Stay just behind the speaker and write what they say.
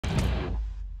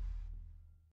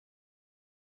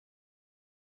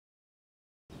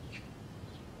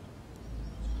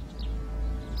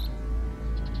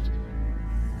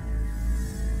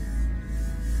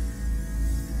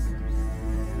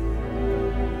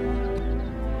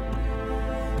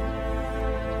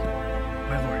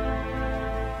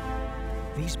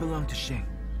These belong to Xing.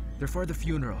 They're for the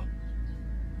funeral.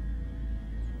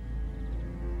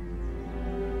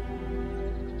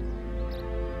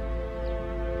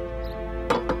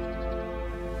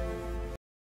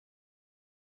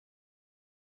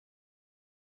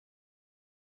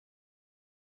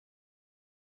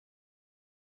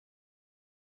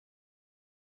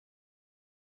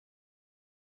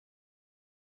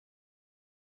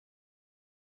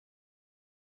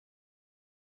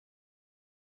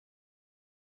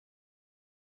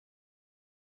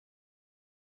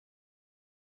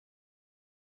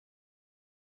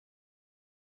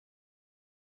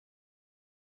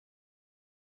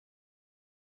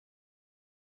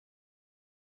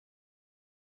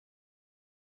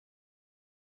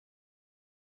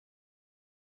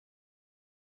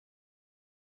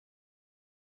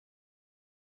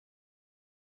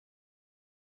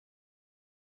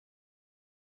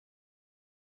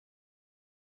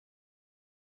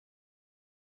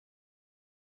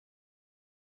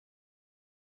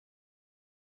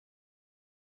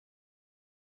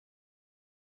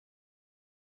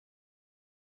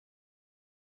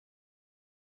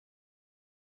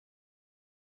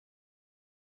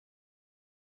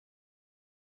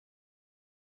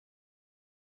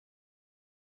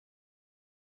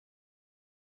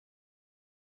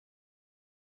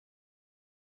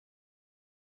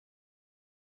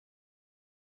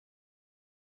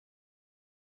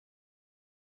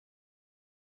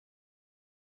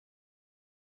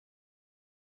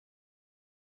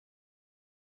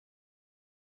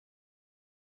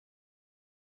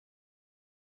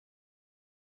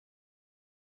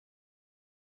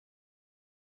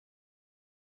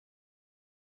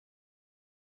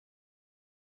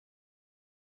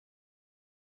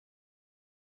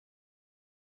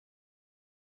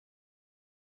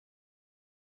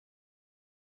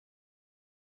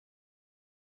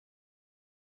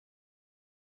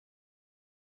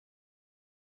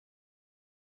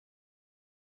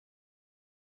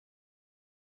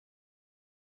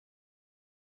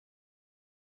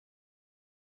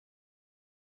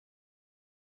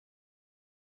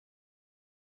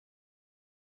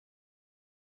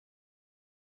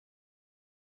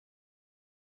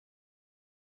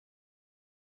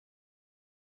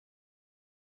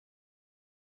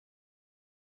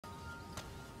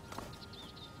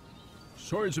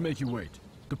 Sorry to make you wait.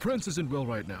 The prince isn't well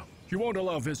right now. He won't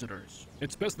allow visitors.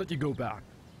 It's best that you go back.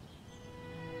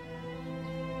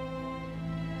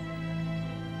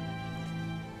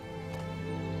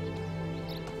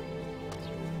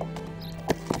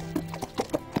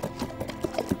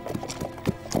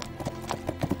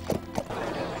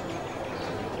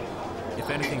 If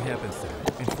anything happens to him,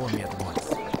 inform me at once.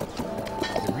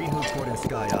 The Greenwood Port and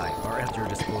Sky Eye are at your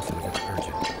disposal if it's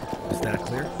urgent. Is that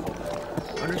clear?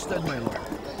 Understood, my lord.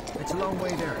 It's a long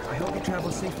way there. I hope you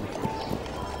travel safely.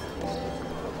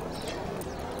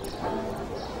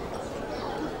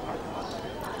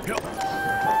 Go!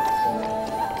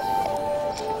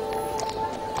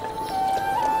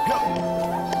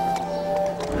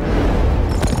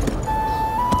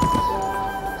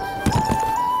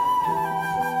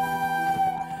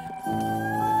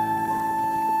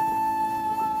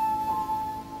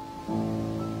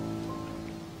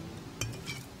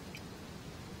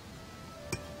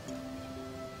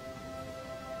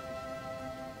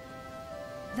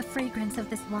 The fragrance of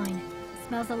this wine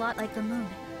smells a lot like the moon.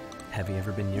 Have you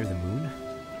ever been near the moon?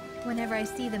 Whenever I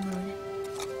see the moon,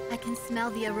 I can smell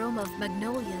the aroma of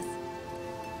magnolias.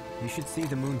 You should see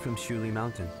the moon from Shuli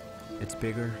Mountain. It's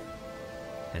bigger,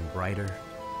 and brighter,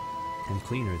 and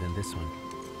cleaner than this one.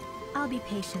 I'll be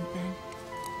patient then.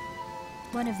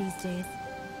 One of these days,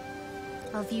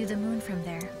 I'll view the moon from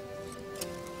there.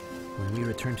 When we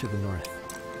return to the north,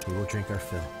 we will drink our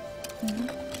fill.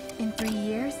 In 3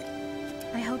 years,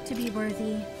 I hope to be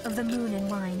worthy of the moon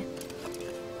and wine.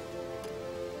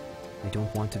 I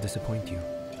don't want to disappoint you.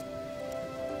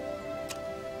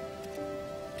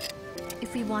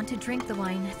 If we want to drink the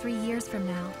wine 3 years from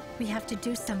now, we have to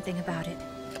do something about it.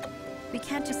 We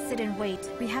can't just sit and wait.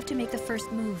 We have to make the first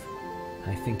move.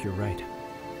 I think you're right.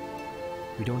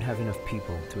 We don't have enough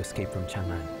people to escape from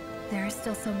Chang'an. There are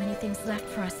still so many things left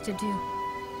for us to do.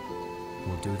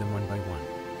 We'll do them one by one.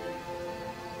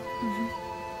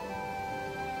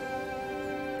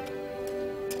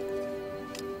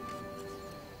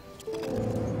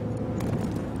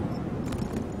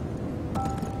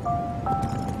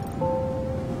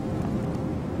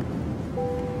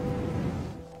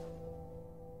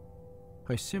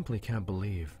 I simply can't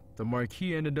believe the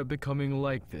Marquis ended up becoming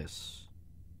like this.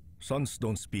 Sons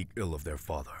don't speak ill of their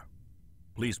father.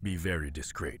 Please be very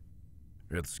discreet.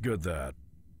 It's good that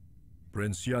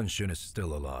Prince Gengxin is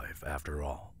still alive, after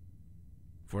all.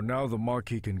 For now, the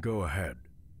Marquis can go ahead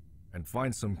and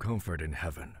find some comfort in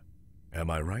heaven. Am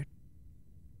I right?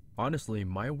 Honestly,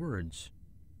 my words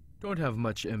don't have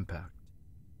much impact.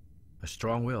 A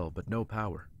strong will, but no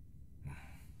power.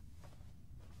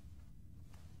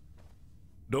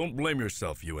 Don't blame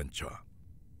yourself, Yuan Cha.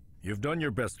 You've done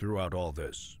your best throughout all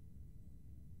this.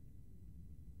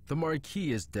 The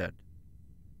Marquis is dead.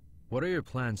 What are your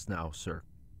plans now, sir?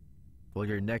 Will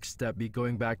your next step be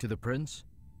going back to the Prince?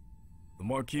 The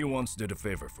Marquis once did a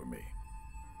favor for me.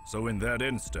 So in that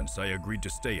instance, I agreed to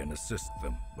stay and assist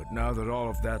them. But now that all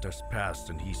of that has passed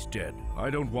and he's dead, I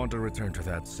don't want to return to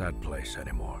that sad place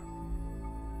anymore.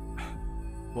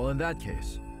 Well, in that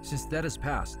case, since that has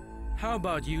passed, how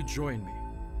about you join me?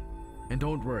 And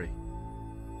don't worry,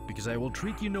 because I will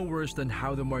treat you no worse than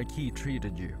how the Marquis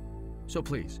treated you. So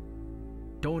please,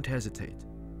 don't hesitate.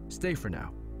 Stay for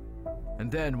now.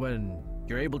 And then when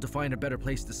you're able to find a better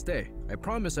place to stay, I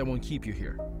promise I won't keep you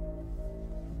here.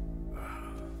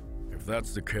 If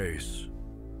that's the case,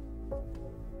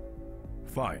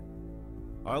 fine.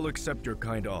 I'll accept your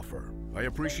kind offer. I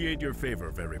appreciate your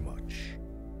favor very much.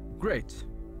 Great.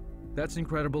 That's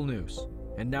incredible news.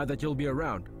 And now that you'll be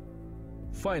around,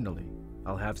 finally,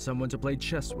 I'll have someone to play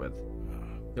chess with.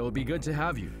 It will be good to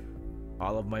have you.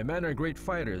 All of my men are great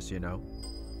fighters, you know.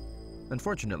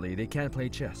 Unfortunately, they can't play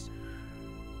chess.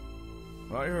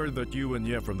 I heard that Yuan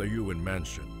Ye from the Yuan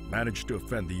Mansion managed to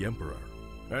offend the Emperor,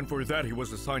 and for that he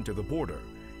was assigned to the border.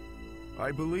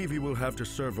 I believe he will have to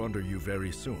serve under you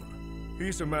very soon.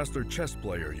 He's a master chess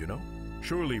player, you know.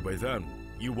 Surely by then,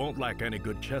 you won't lack any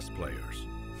good chess players.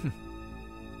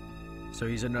 So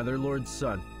he's another lord's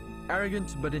son.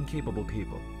 Arrogant but incapable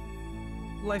people.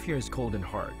 Life here is cold and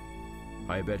hard.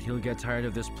 I bet he'll get tired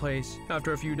of this place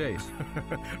after a few days.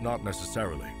 Not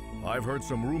necessarily. I've heard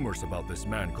some rumors about this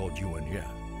man called Yuan Ye.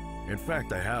 In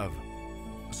fact, I have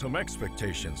some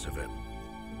expectations of him.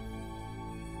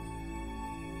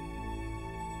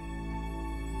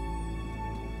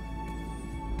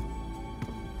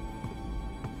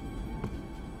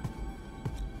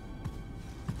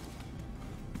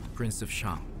 Prince of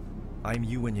Shang, I'm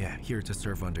Yuan Ye, here to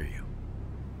serve under you.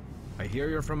 I hear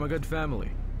you're from a good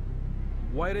family.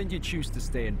 Why didn't you choose to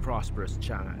stay in prosperous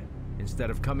Shanghai,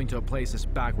 instead of coming to a place as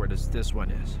backward as this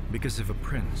one is? Because if a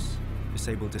prince is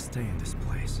able to stay in this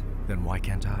place, then why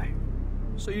can't I?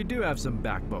 So you do have some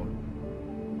backbone.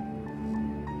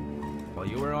 While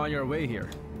you were on your way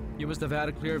here, you must have had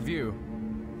a clear view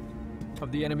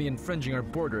of the enemy infringing our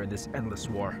border in this endless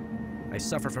war. I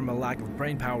suffer from a lack of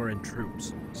brainpower and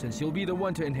troops. Since you'll be the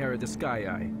one to inherit the Sky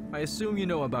Eye, I assume you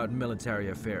know about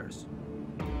military affairs.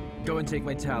 Go and take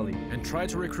my tally, and try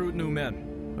to recruit new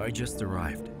men. I just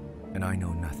arrived, and I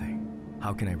know nothing.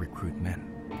 How can I recruit men?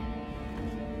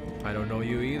 I don't know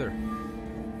you either.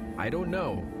 I don't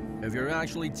know if you're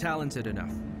actually talented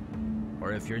enough,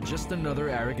 or if you're just another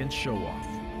arrogant show-off.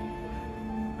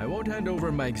 I won't hand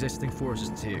over my existing forces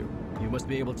to you. You must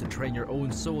be able to train your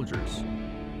own soldiers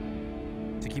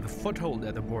to keep a foothold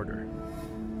at the border.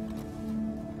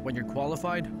 When you're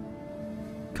qualified,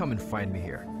 come and find me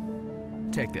here.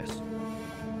 Take this.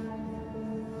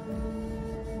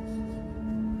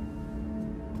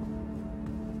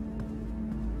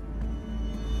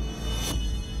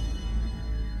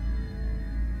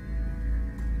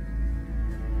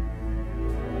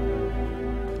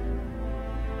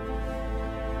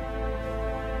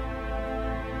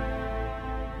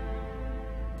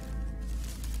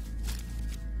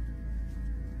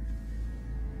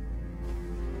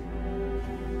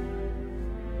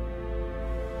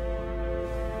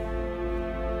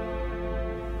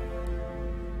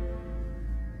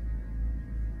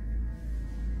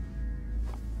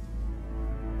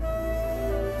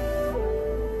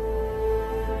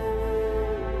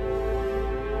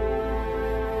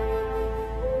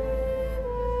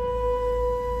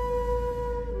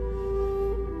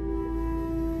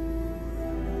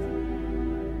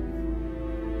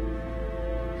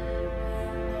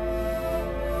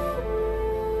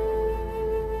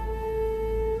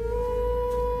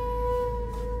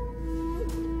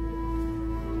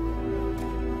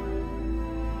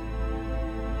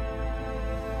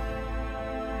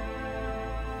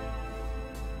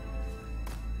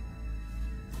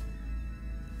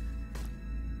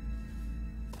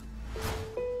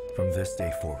 From this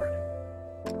day forward,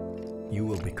 you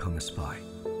will become a spy.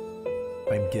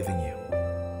 I'm giving you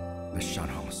the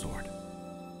Shanhong sword.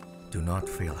 Do not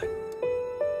fail it.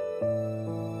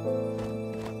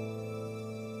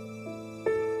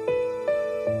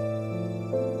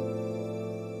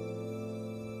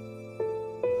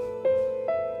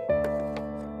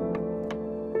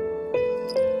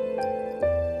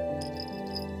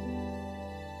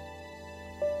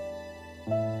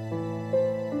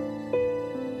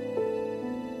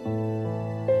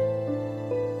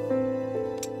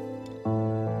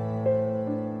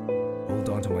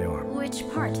 Which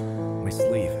part? My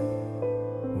sleeve.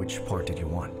 Which part did you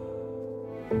want?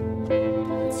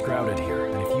 It's crowded here,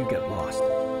 and if you get lost,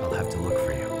 I'll have to look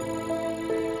for you.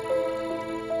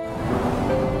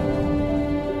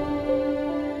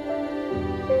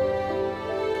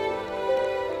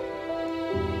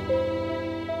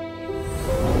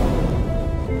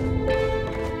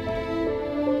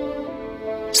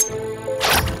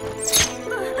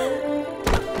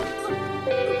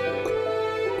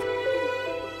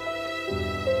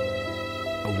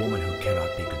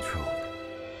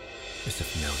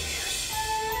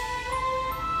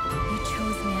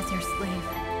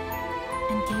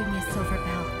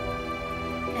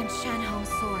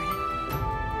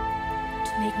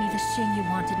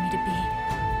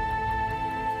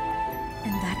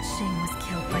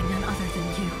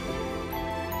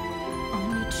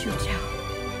 Chu Qiao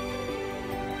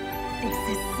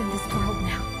exists in this world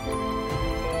now.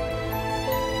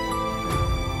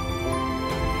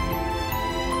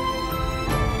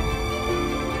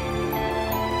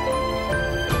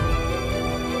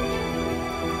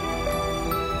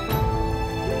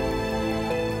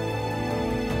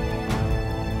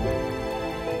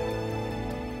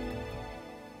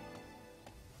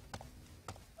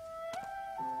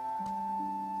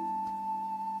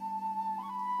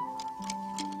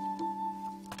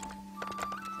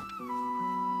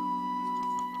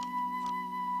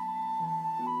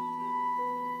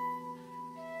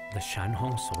 The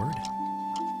Shanhong sword?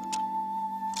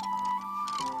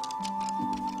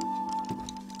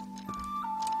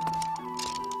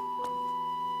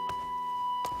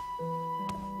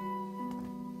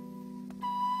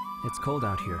 It's cold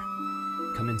out here.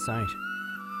 Come inside.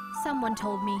 Someone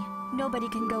told me nobody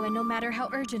can go in no matter how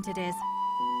urgent it is.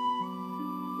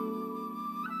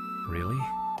 Really?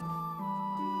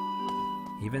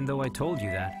 Even though I told you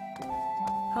that,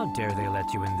 how dare they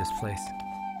let you in this place?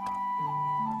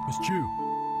 Miss Chu,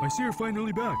 I see you're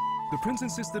finally back. The prince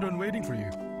insisted on waiting for you,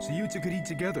 so you two could eat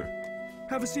together.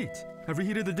 Have a seat. I've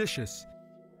reheated the dishes.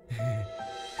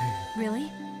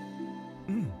 Really?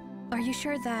 Are you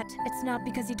sure that it's not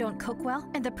because you don't cook well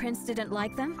and the prince didn't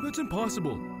like them? That's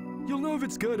impossible. You'll know if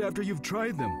it's good after you've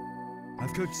tried them.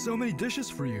 I've cooked so many dishes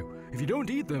for you. If you don't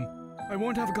eat them, I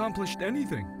won't have accomplished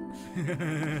anything.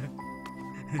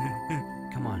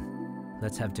 Come on,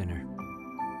 let's have dinner.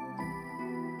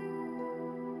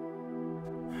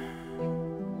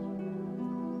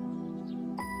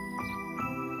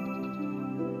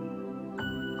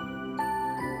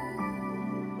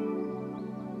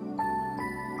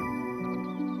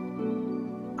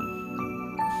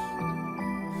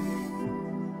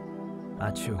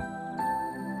 Chu,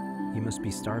 you must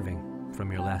be starving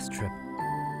from your last trip.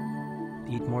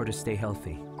 Eat more to stay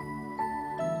healthy.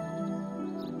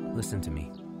 Listen to me.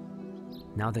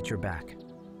 Now that you're back,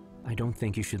 I don't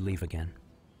think you should leave again.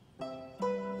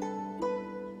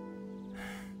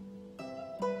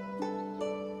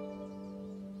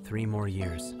 3 more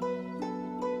years.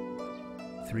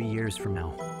 3 years from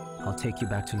now, I'll take you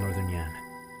back to Northern Yan.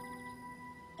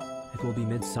 It will be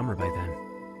midsummer by then.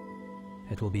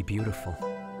 It will be beautiful,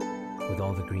 with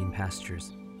all the green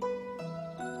pastures.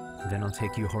 Then I'll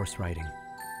take you horse riding.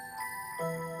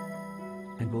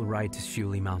 And we'll ride to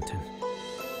Shuli Mountain.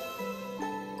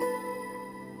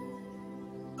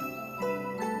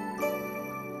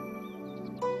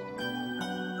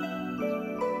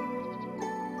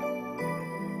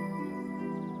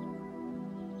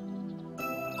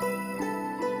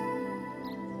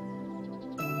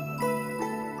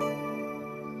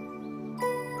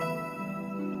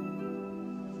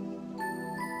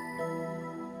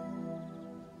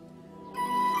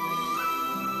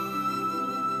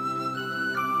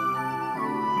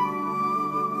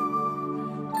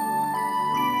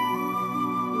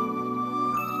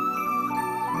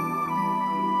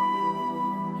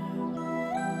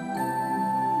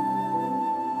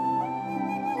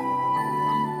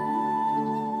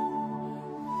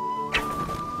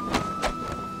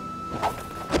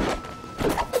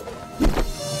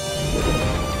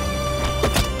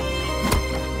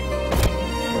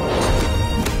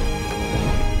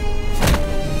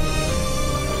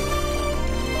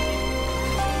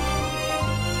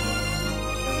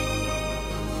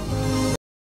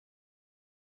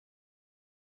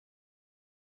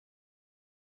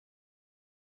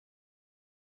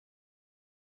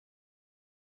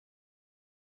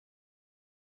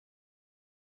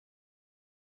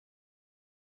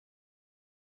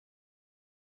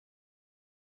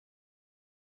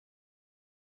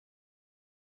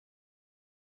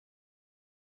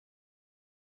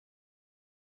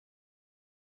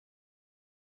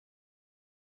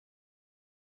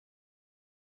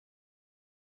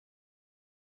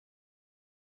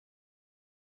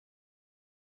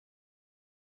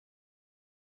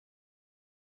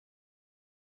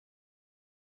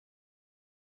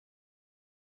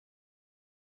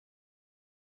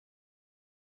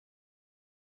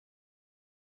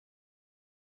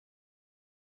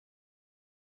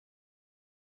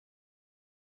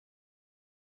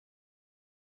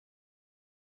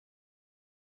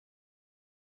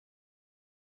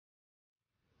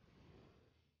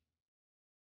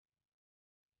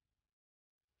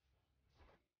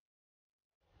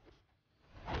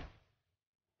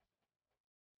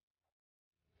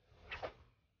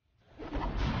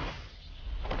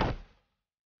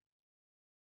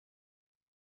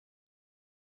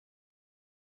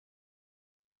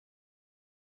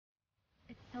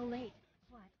 so late?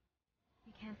 What?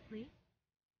 You can't sleep?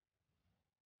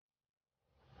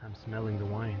 I'm smelling the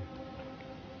wine.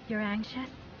 You're anxious?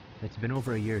 It's been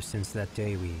over a year since that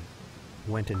day we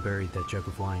went and buried that jug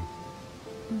of wine.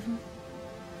 Mm-hmm.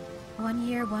 1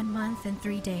 year, 1 month, and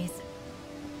 3 days.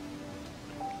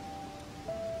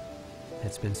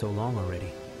 It's been so long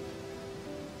already.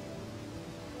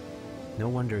 No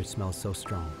wonder it smells so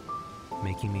strong,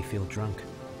 making me feel drunk.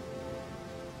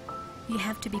 You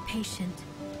have to be patient.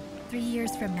 3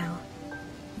 years from now,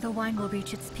 the wine will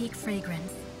reach its peak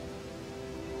fragrance.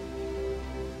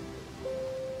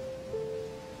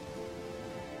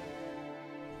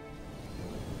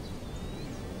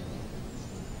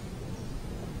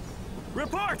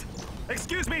 Report!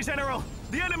 Excuse me, General.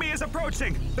 The enemy is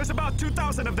approaching. There's about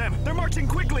 2,000 of them. They're marching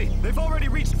quickly. They've already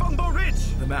reached Fengbo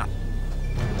Ridge. The map.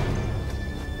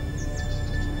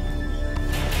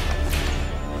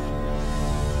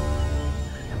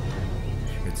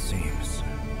 It seems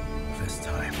this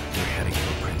time we're heading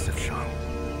for Prince of Shang.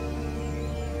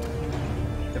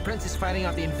 The prince is fighting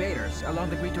off the invaders along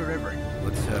the Grito River.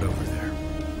 Let's head over there.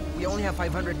 We only have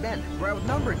 500 men. We're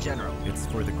outnumbered, General. It's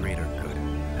for the greater good.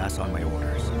 Pass on my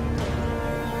orders.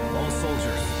 All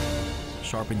soldiers,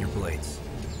 sharpen your blades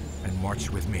and march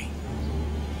with me.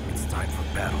 It's time for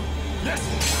battle.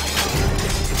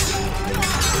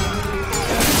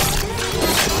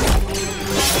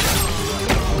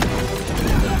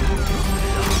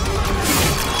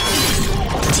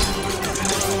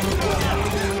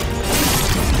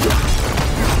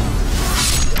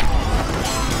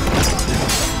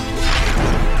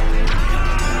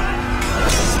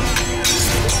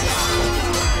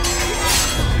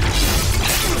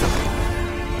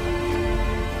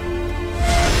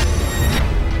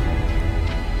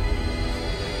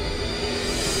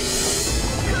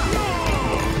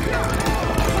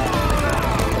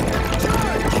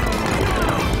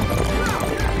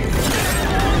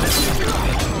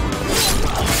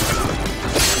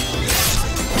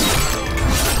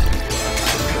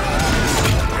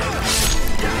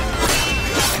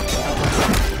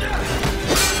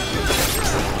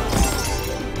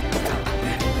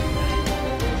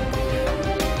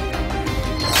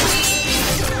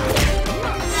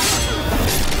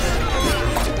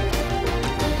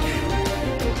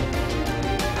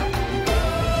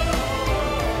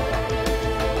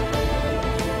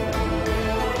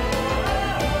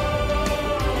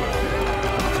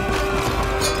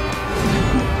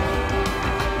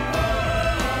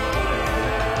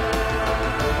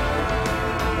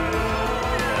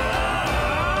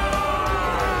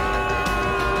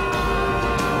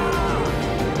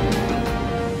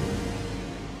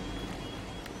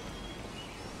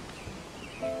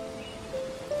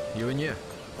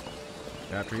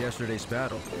 After yesterday's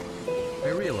battle, I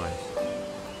realized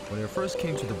when I first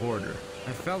came to the border,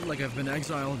 I felt like I've been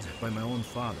exiled by my own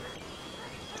father.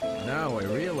 Now I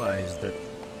realize that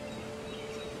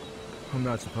I'm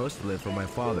not supposed to live for my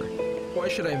father. Why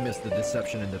should I miss the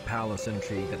deception and the palace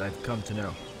intrigue that I've come to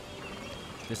know?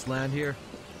 This land here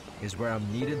is where I'm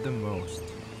needed the most.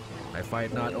 I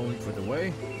fight not only for the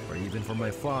way, or even for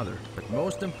my father, but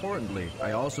most importantly,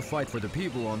 I also fight for the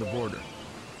people on the border.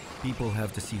 People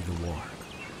have to see the war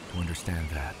to understand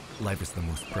that life is the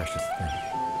most precious thing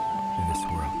in this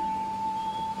world.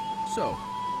 So,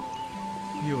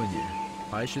 you and you,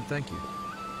 I should thank you.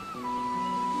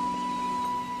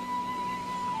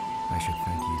 I should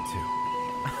thank you too.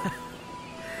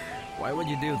 Why would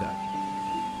you do that?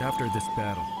 After this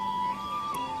battle,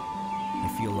 I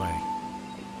feel like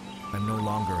I'm no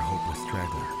longer a hopeless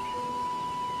straggler.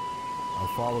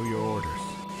 I'll follow your orders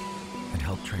and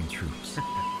help train troops.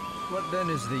 What then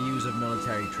is the use of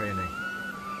military training?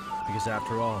 Because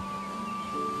after all,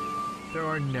 there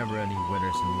are never any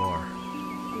winners in war.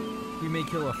 We may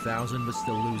kill 1,000 but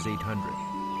still lose 800.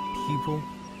 People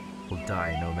will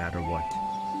die no matter what.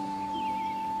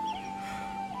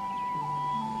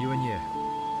 Yuan-Ye,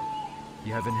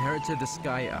 you have inherited the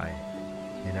Sky Eye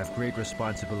and have great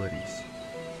responsibilities.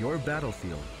 Your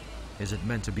battlefield isn't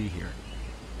meant to be here.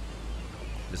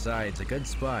 Besides, a good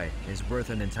spy is worth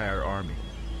an entire army.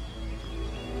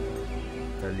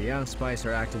 The Liang spies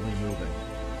are actively moving.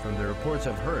 From the reports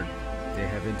I've heard, they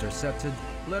have intercepted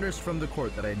letters from the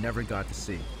court that I never got to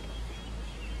see.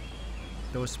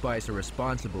 Those spies are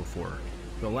responsible for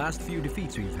the last few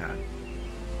defeats we've had.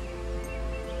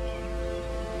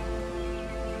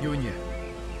 Yuan-Ye,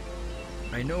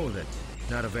 I know that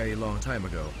not a very long time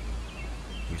ago,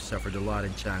 you suffered a lot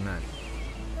in Chang'an.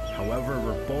 However,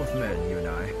 we're both men, you and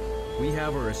I. We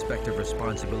have our respective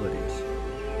responsibilities.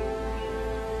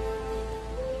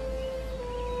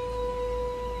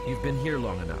 You've been here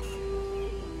long enough.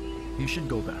 You should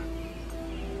go back.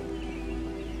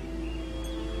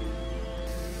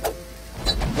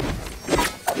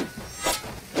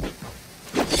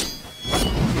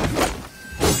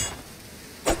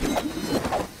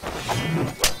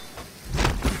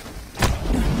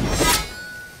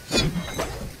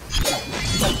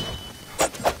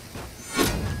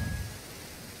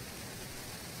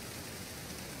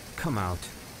 Come out.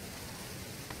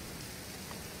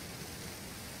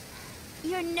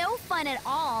 You're no fun at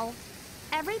all.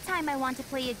 Every time I want to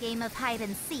play a game of hide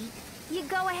and seek, you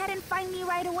go ahead and find me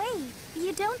right away.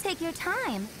 You don't take your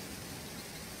time.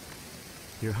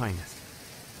 Your Highness.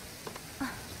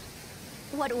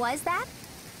 What was that?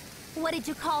 What did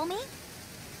you call me?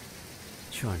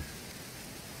 Chun.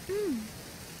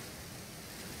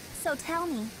 So tell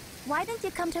me, why didn't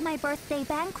you come to my birthday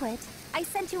banquet? I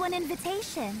sent you an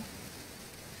invitation.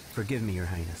 Forgive me, Your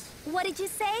Highness. What did you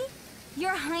say?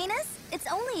 Your Highness? It's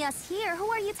only us here. Who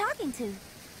are you talking to?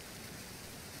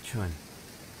 Chun.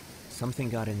 Something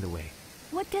got in the way.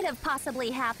 What could have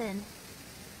possibly happened?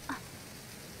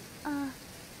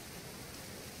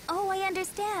 Oh, I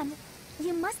understand.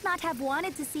 You must not have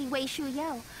wanted to see Wei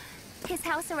Shuyo. His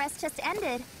house arrest just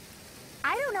ended.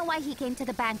 I don't know why he came to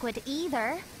the banquet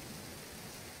either.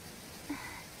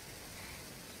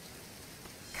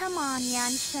 Come on,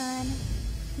 Yanshun.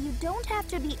 You don't have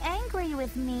to be angry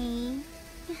with me.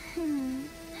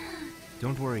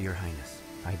 Don't worry, Your Highness.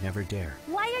 I'd never dare.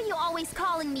 Why are you always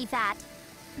calling me that?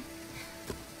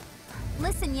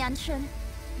 Listen, Yanshun.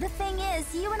 The thing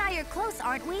is, you and I are close,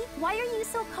 aren't we? Why are you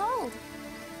so cold?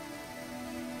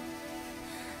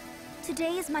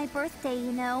 Today is my birthday,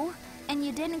 you know, and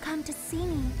you didn't come to see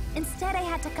me. Instead, I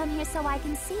had to come here so I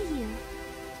can see you.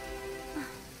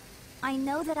 I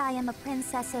know that I am a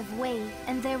princess of Wei,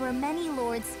 and there were many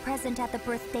lords present at the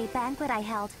birthday banquet I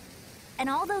held. And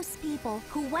all those people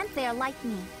who went there liked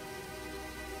me.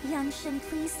 Yanshin,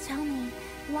 please tell me,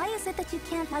 why is it that you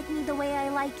can't like me the way I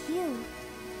like you?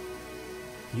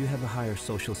 You have a higher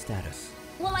social status.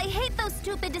 Well, I hate those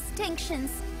stupid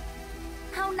distinctions.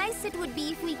 How nice it would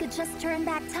be if we could just turn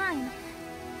back time.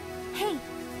 Hey,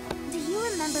 do you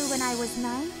remember when I was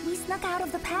 9? We snuck out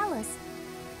of the palace.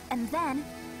 And then,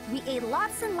 we ate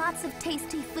lots and lots of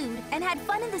tasty food and had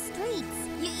fun in the streets.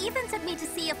 You even took me to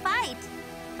see a fight.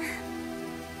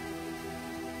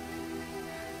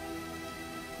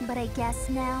 But I guess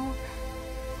now,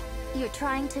 you're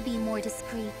trying to be more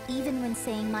discreet, even when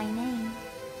saying my name.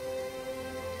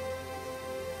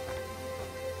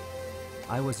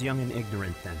 I was young and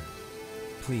ignorant then.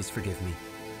 Please forgive me.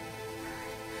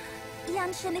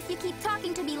 Yanshin, if you keep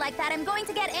talking to me like that, I'm going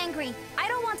to get angry. I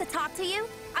don't want to talk to you.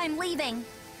 I'm leaving.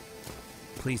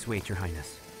 Please wait, Your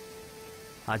Highness.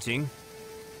 Ajing?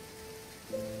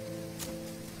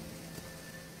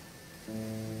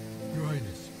 Your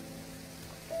Highness.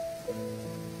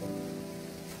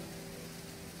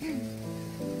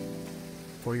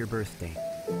 For your birthday,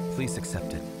 please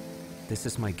accept it. This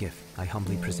is my gift I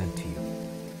humbly present to you.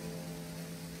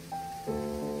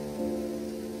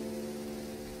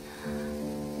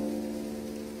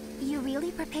 You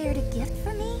really prepared a gift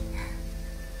for me?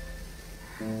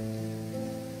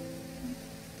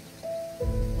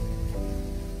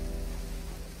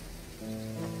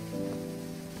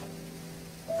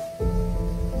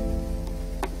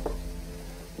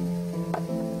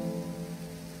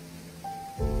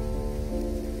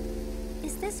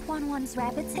 Is this Wanwan's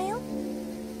rabbit tail?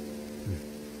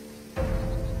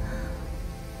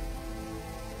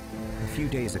 A few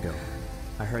days ago,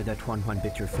 I heard that Huan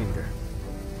bit your finger.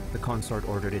 The consort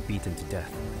ordered it beaten to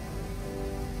death.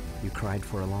 You cried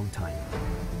for a long time,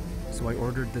 so I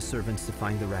ordered the servants to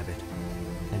find the rabbit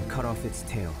and cut off its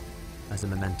tail as a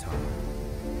memento.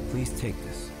 Please take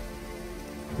this,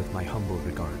 with my humble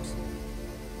regards.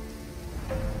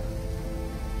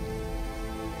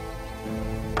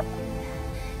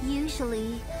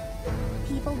 Usually,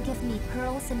 people give me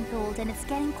pearls and gold and it's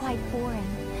getting quite boring.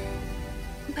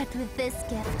 But with this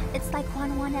gift, it's like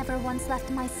Huan never once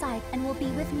left my side and will be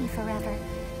with me forever.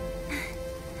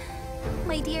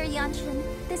 My dear Yanshin,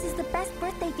 this is the best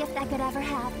birthday gift I could ever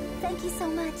have. Thank you so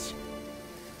much.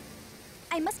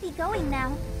 I must be going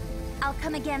now. I'll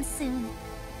come again soon.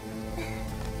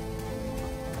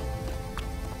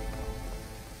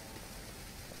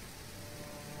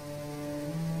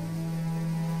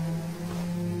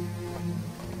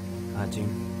 Ajing,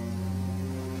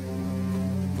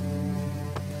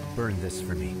 burn this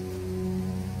for me.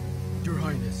 Your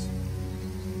Highness.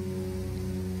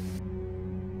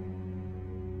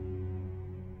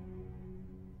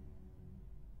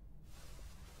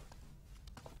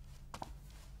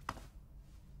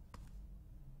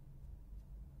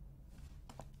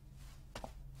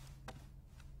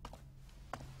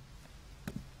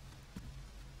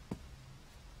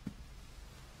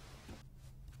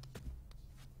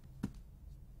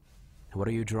 What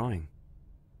are you drawing?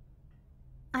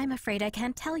 I'm afraid I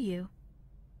can't tell you.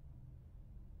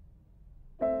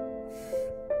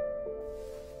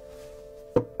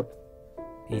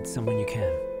 Eat some when you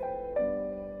can.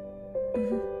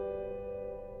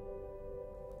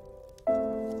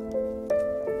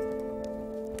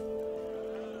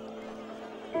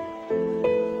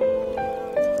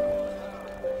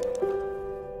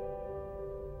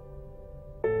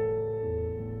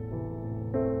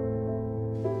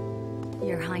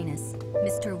 Your Highness,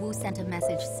 Mr. Wu sent a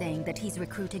message saying that he's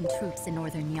recruiting troops in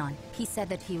northern Yan. He said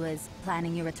that he was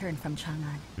planning your return from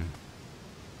Chang'an.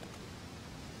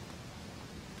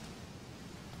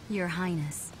 Your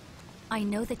Highness, I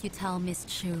know that you tell Miss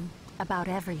Chu about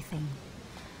everything.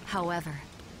 However,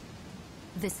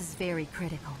 this is very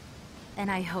critical, and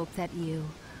I hope that you...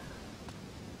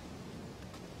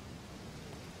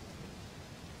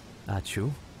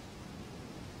 Chu?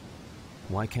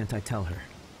 Why can't I tell her?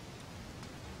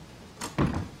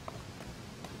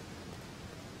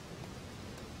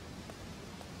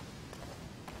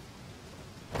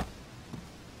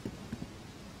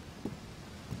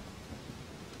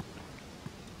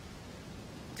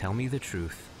 Tell me the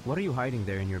truth. What are you hiding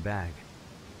there in your bag?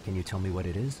 Can you tell me what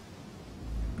it is?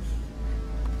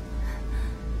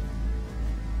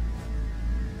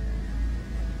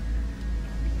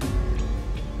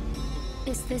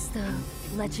 Is this the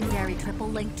legendary triple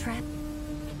link trap?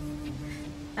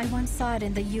 I once saw it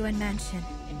in the Yuan mansion.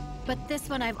 But this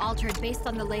one I've altered based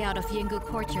on the layout of Yinggu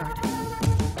Courtyard.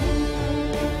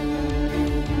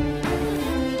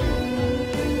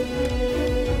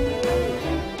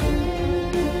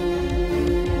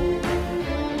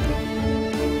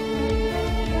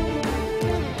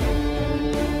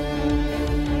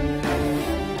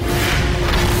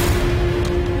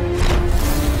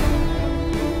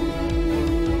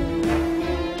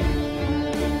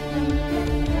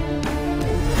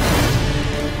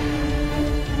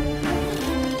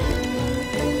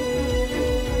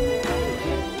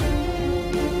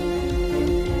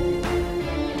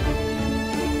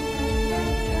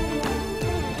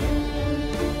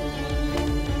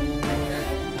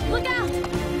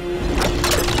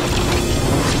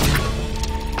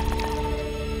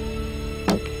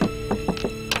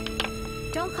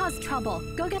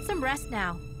 Go get some rest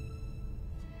now.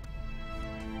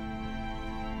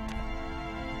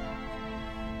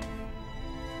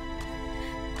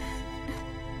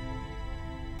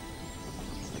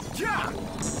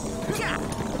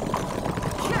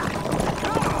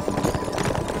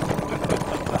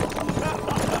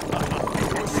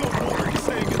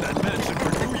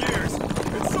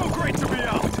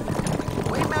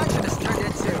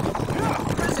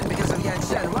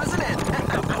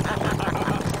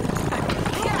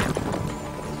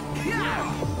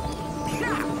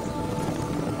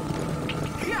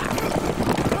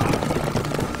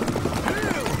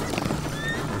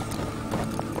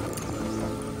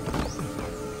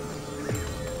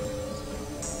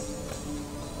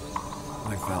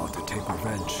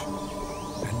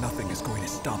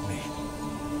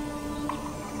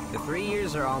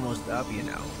 Are almost up, you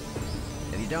know.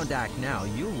 If you don't act now,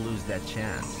 you'll lose that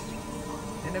chance.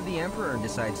 And if the Emperor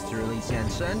decides to release Yan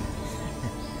Shen,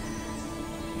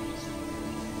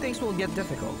 things will get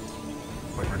difficult.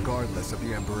 But regardless of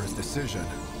the Emperor's decision,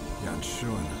 Yan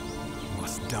Shen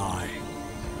must die.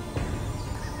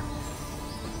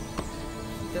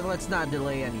 Then let's not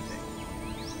delay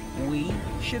anything. We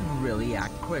should really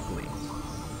act quickly.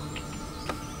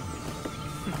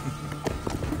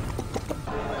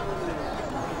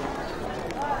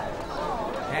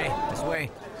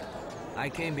 I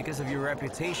came because of your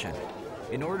reputation.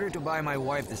 In order to buy my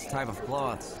wife this type of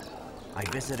cloths, I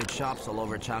visited shops all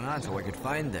over Chang'an so I could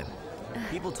find them.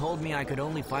 People told me I could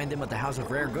only find them at the House of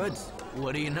Rare Goods.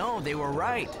 What do you know? They were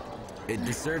right. It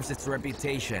deserves its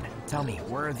reputation. Tell me,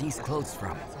 where are these clothes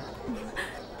from?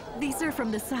 These are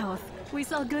from the south. We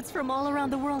sell goods from all around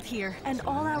the world here, and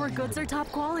all our goods are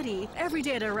top quality. Every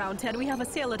day at around 10, we have a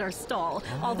sale at our stall.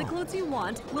 All the clothes you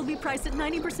want will be priced at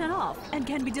 90% off and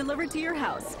can be delivered to your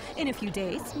house. In a few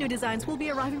days, new designs will be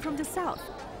arriving from the south.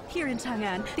 Here in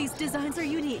Chang'an, these designs are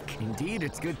unique. Indeed,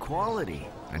 it's good quality.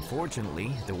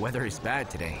 Unfortunately, the weather is bad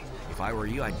today. If I were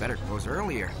you, I'd better close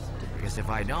earlier. Because if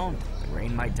I don't, the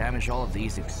rain might damage all of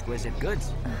these exquisite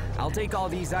goods. I'll take all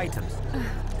these items.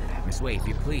 Miss Wei, if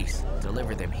you please,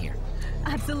 deliver them here.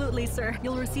 Absolutely, sir.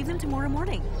 You'll receive them tomorrow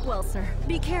morning. Well, sir,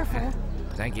 be careful.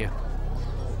 Thank you.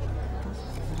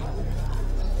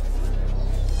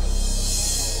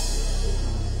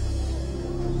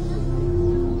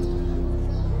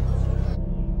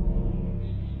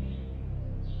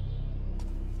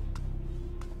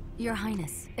 Your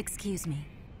Highness, excuse me.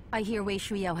 I hear Wei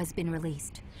Qiao has been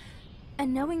released.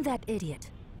 And knowing that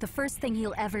idiot, the first thing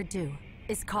he'll ever do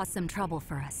is cause some trouble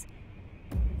for us.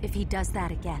 If he does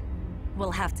that again,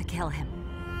 we'll have to kill him.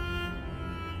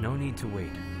 No need to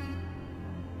wait.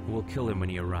 We'll kill him when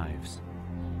he arrives.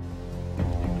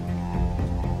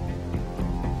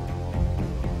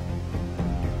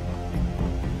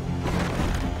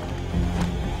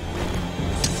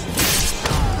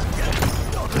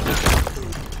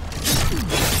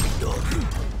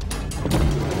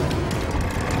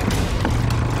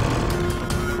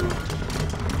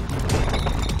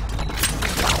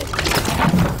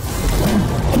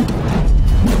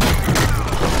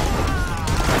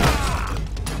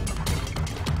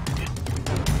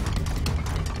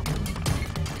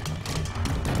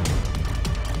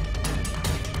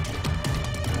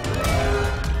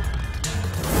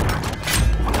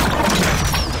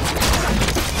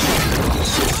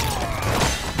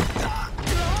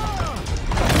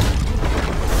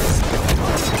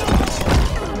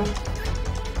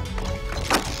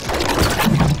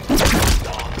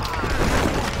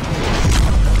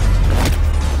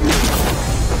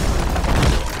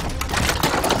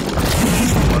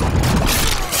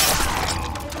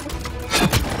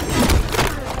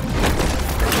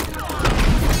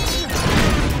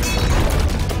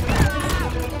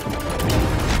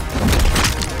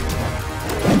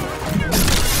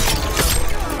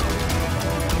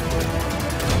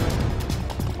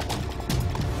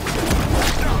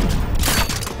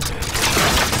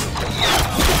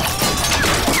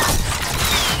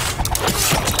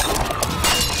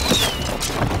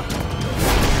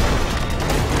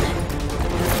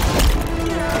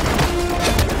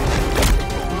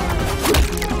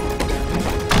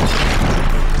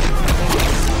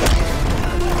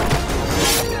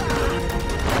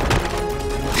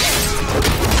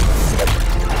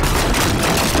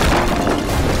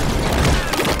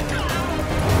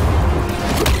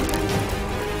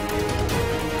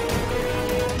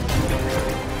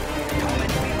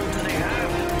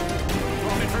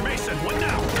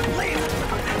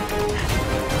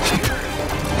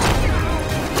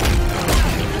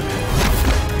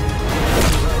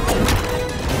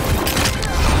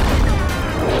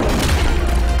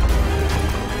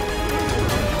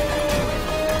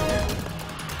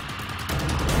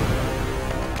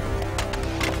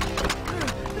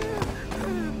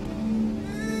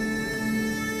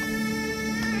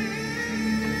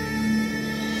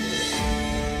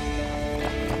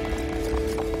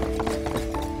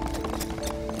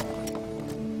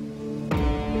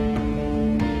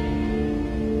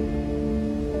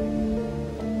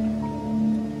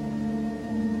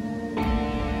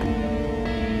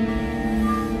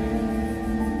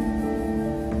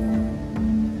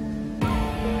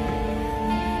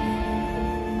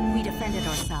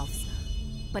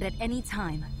 But at any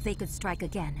time, they could strike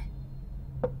again.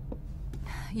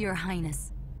 Your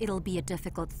Highness, it'll be a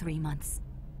difficult 3 months.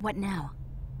 What now?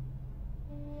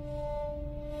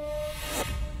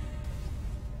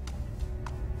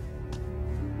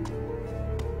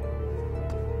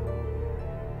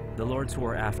 The lords who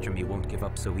are after me won't give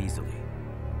up so easily.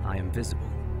 I am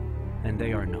visible, and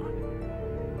they are not.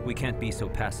 We can't be so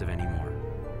passive anymore.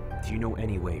 Do you know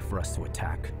any way for us to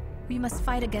attack? We must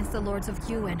fight against the lords of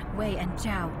Yuan, Wei, and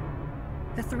Zhao.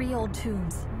 The 3 old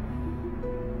tombs.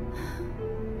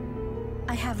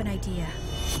 I have an idea.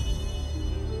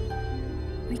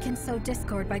 We can sow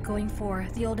discord by going for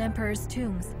the old emperor's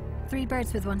tombs. 3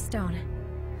 birds with 1 stone.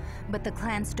 But the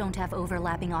clans don't have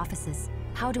overlapping offices.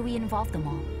 How do we involve them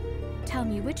all? Tell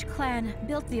me, which clan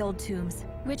built the old tombs?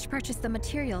 Which purchased the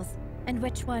materials? And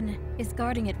which one is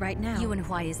guarding it right now? Yuan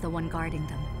Huai is the one guarding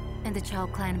them. And the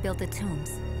Zhao clan built the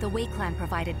tombs. The Wei clan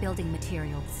provided building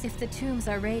materials. If the tombs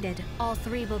are raided, all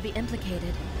 3 will be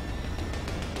implicated.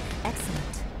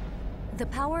 Excellent. The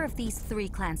power of these 3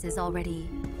 clans is already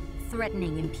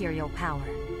threatening imperial power.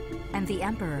 And the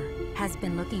Emperor has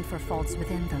been looking for faults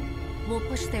within them. We'll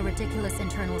push their ridiculous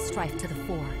internal strife to the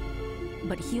fore.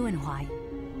 But Yuan Huai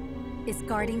is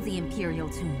guarding the imperial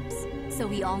tombs. So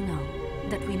we all know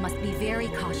that we must be very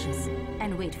cautious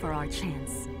and wait for our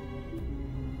chance.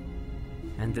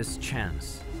 And this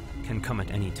chance can come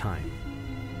at any time.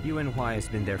 Yuan Huai has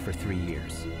been there for 3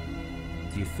 years.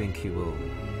 Do you think he will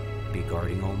be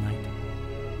guarding all night?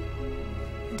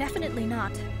 Definitely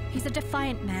not. He's a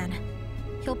defiant man.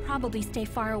 He'll probably stay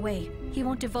far away. He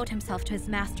won't devote himself to his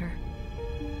master.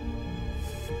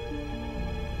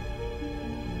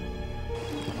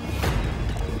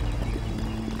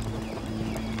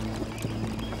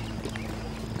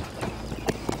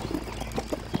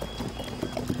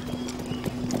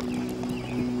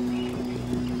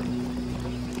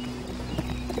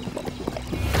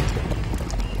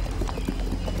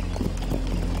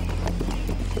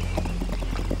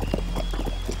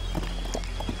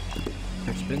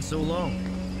 so long.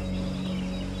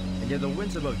 And yet the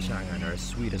winds above Chang'an are as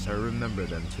sweet as I remember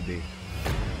them to be.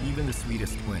 Even the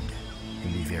sweetest wind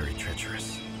can be very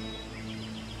treacherous.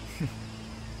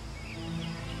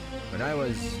 When I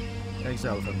was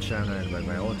exiled from Chang'an by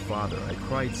my own father, I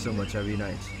cried so much every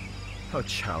night. How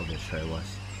childish I was.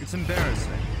 It's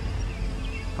embarrassing.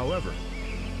 However,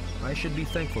 I should be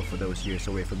thankful for those years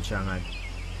away from Chang'an.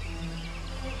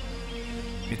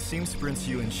 It seems Prince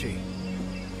Yuanqi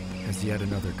has yet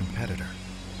another competitor.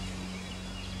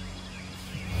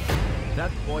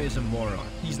 That boy is a moron.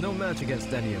 He's no match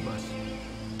against any of us.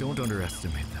 Don't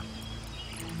underestimate them.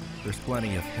 There's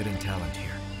plenty of hidden talent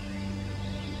here,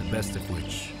 the best of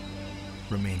which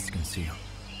remains concealed.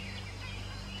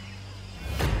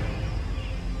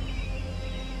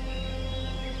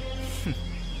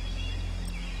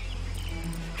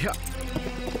 Yeah.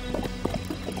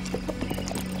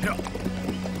 Yeah.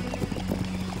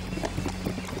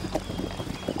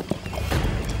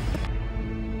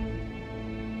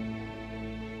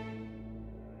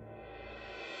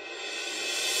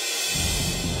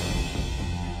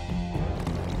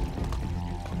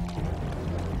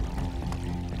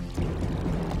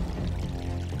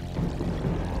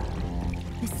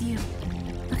 It's you.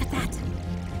 Look at that.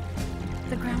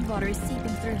 The groundwater is seeping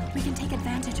through. We can take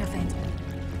advantage of it.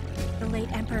 The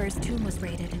late Emperor's tomb was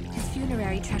raided, his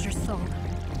funerary treasure sold,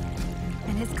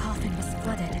 and his coffin was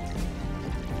flooded.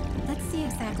 Let's see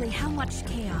exactly how much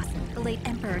chaos the late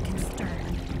Emperor can stir.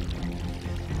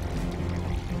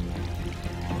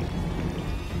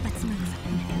 Let's move.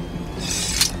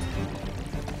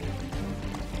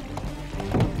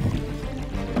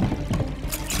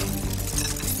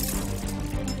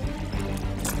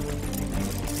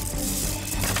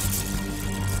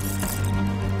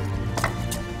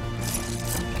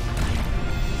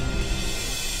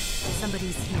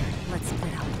 Somebody's here. Let's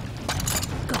split up.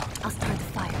 Go. I'll start the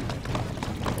fire.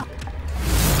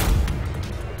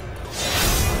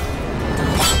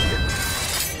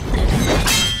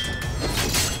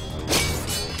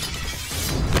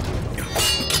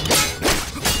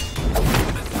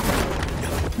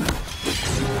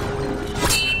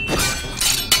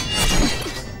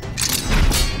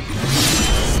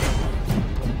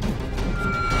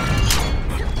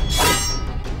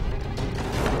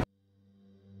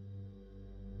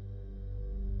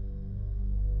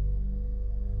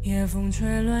 夜风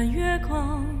吹乱月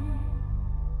光，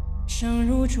声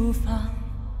如厨房，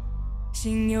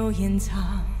心有掩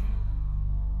藏。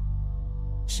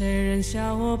谁人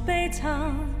笑我悲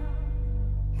怆，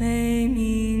被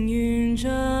命运折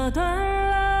断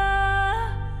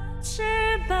了翅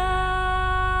膀。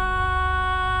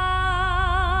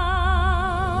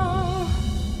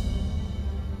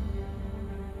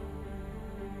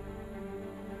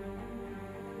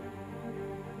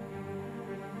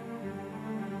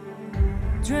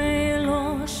坠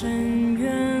落深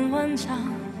渊万丈，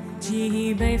记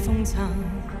忆被封藏。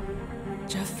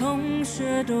这风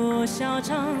雪多嚣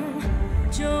张，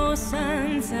就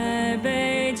算再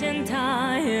被践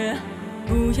踏，也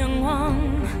不仰望。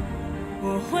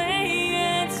我会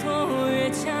越挫越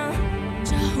强，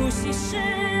这呼吸是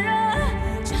热。